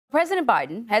President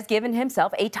Biden has given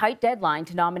himself a tight deadline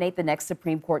to nominate the next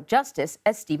Supreme Court justice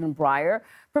as Stephen Breyer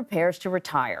prepares to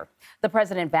retire. The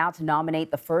president vowed to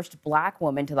nominate the first black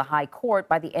woman to the high court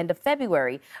by the end of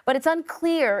February, but it's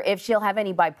unclear if she'll have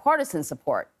any bipartisan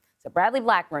support. So Bradley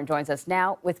Blackburn joins us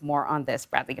now with more on this.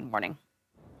 Bradley, good morning.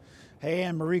 Hey,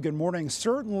 Anne-Marie, good morning.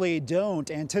 Certainly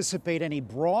don't anticipate any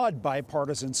broad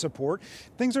bipartisan support.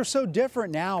 Things are so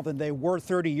different now than they were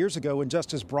 30 years ago when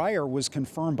Justice Breyer was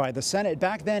confirmed by the Senate.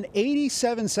 Back then,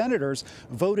 87 senators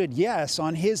voted yes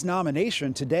on his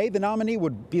nomination. Today, the nominee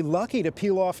would be lucky to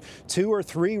peel off 2 or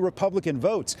 3 Republican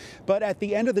votes. But at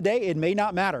the end of the day, it may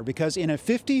not matter because in a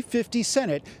 50-50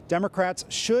 Senate, Democrats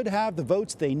should have the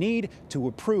votes they need to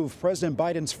approve President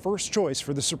Biden's first choice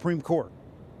for the Supreme Court.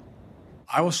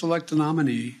 I will select a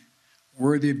nominee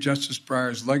worthy of Justice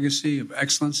Breyer's legacy of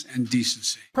excellence and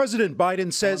decency. President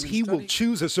Biden says he will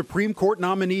choose a Supreme Court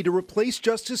nominee to replace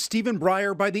Justice Stephen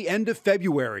Breyer by the end of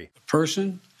February. The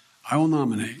person I will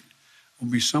nominate will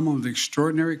be someone with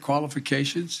extraordinary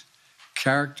qualifications,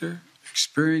 character,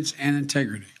 experience, and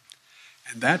integrity.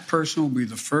 And that person will be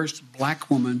the first black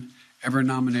woman ever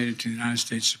nominated to the United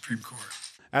States Supreme Court.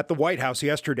 At the White House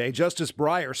yesterday, Justice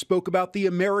Breyer spoke about the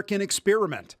American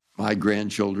experiment. My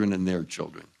grandchildren and their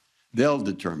children. They'll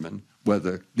determine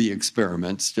whether the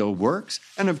experiment still works.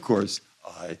 And of course,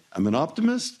 I am an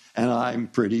optimist, and I'm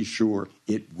pretty sure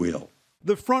it will.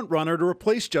 The frontrunner to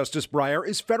replace Justice Breyer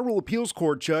is federal appeals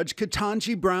court judge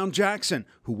Ketanji Brown Jackson,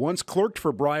 who once clerked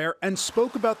for Breyer and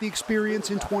spoke about the experience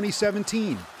in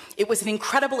 2017. It was an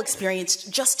incredible experience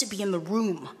just to be in the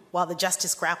room while the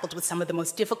justice grappled with some of the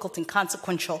most difficult and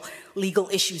consequential legal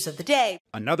issues of the day.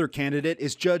 Another candidate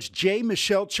is Judge J.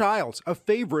 Michelle Childs, a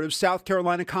favorite of South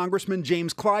Carolina Congressman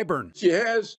James Clyburn. She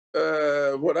has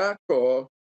what I call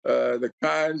the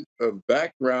kind of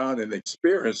background and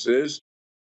experiences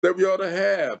that we ought to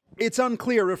have. It's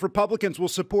unclear if Republicans will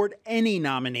support any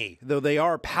nominee, though they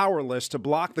are powerless to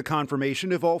block the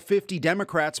confirmation if all 50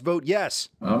 Democrats vote yes.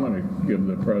 I'm going to give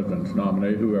the president's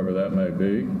nominee, whoever that may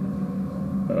be,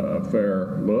 a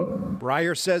fair look.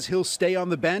 Breyer says he'll stay on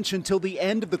the bench until the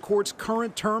end of the court's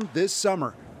current term this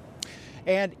summer.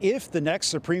 And if the next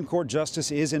Supreme Court justice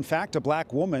is, in fact, a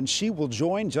black woman, she will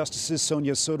join Justices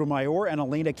Sonia Sotomayor and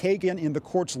Elena Kagan in the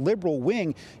court's liberal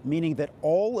wing, meaning that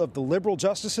all of the liberal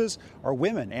justices are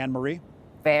women. Anne-Marie?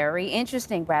 Very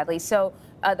interesting, Bradley. So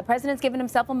the president's given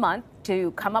himself a month to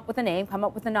come up with a name, come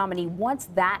up with a nominee. Once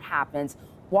that happens,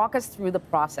 walk us through the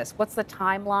process. What's the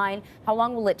timeline? How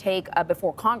long will it take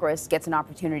before Congress gets an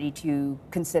opportunity to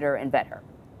consider and vet her?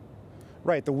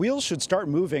 Right. The wheels should start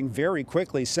moving very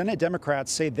quickly. Senate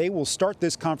Democrats say they will start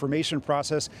this confirmation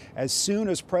process as soon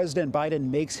as President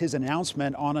Biden makes his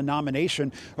announcement on a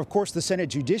nomination. Of course, the Senate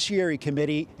Judiciary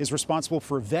Committee is responsible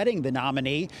for vetting the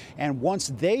nominee. And once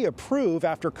they approve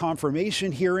after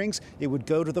confirmation hearings, it would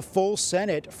go to the full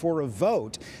Senate for a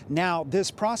vote. Now, this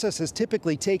process has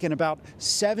typically taken about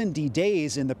 70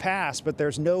 days in the past, but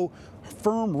there's no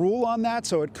firm rule on that,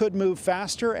 so it could move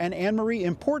faster. And Anne-Marie,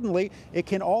 importantly, it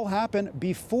can all happen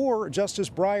before Justice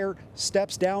Breyer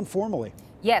steps down formally.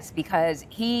 Yes, because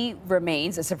he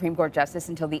remains a Supreme Court justice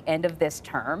until the end of this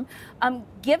term.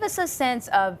 Give us a sense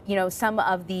of, some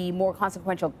of the more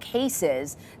consequential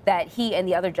cases that he and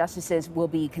the other justices will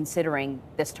be considering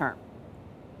this term.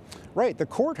 Right. The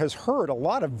court has heard a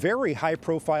lot of very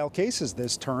high-profile cases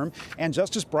this term, and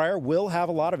Justice Breyer will have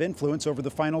a lot of influence over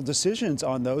the final decisions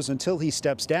on those until he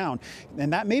steps down.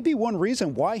 And that may be one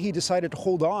reason why he decided to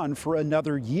hold on for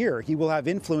another year. He will have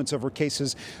influence over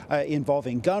cases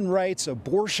involving gun rights,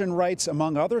 abortion rights,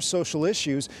 among other social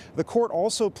issues. The court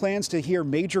also plans to hear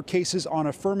major cases on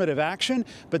affirmative action,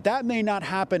 but that may not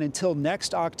happen until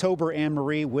next October,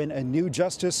 Anne-Marie, when a new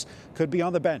justice could be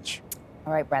on the bench.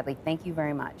 All right, Bradley, thank you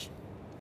very much.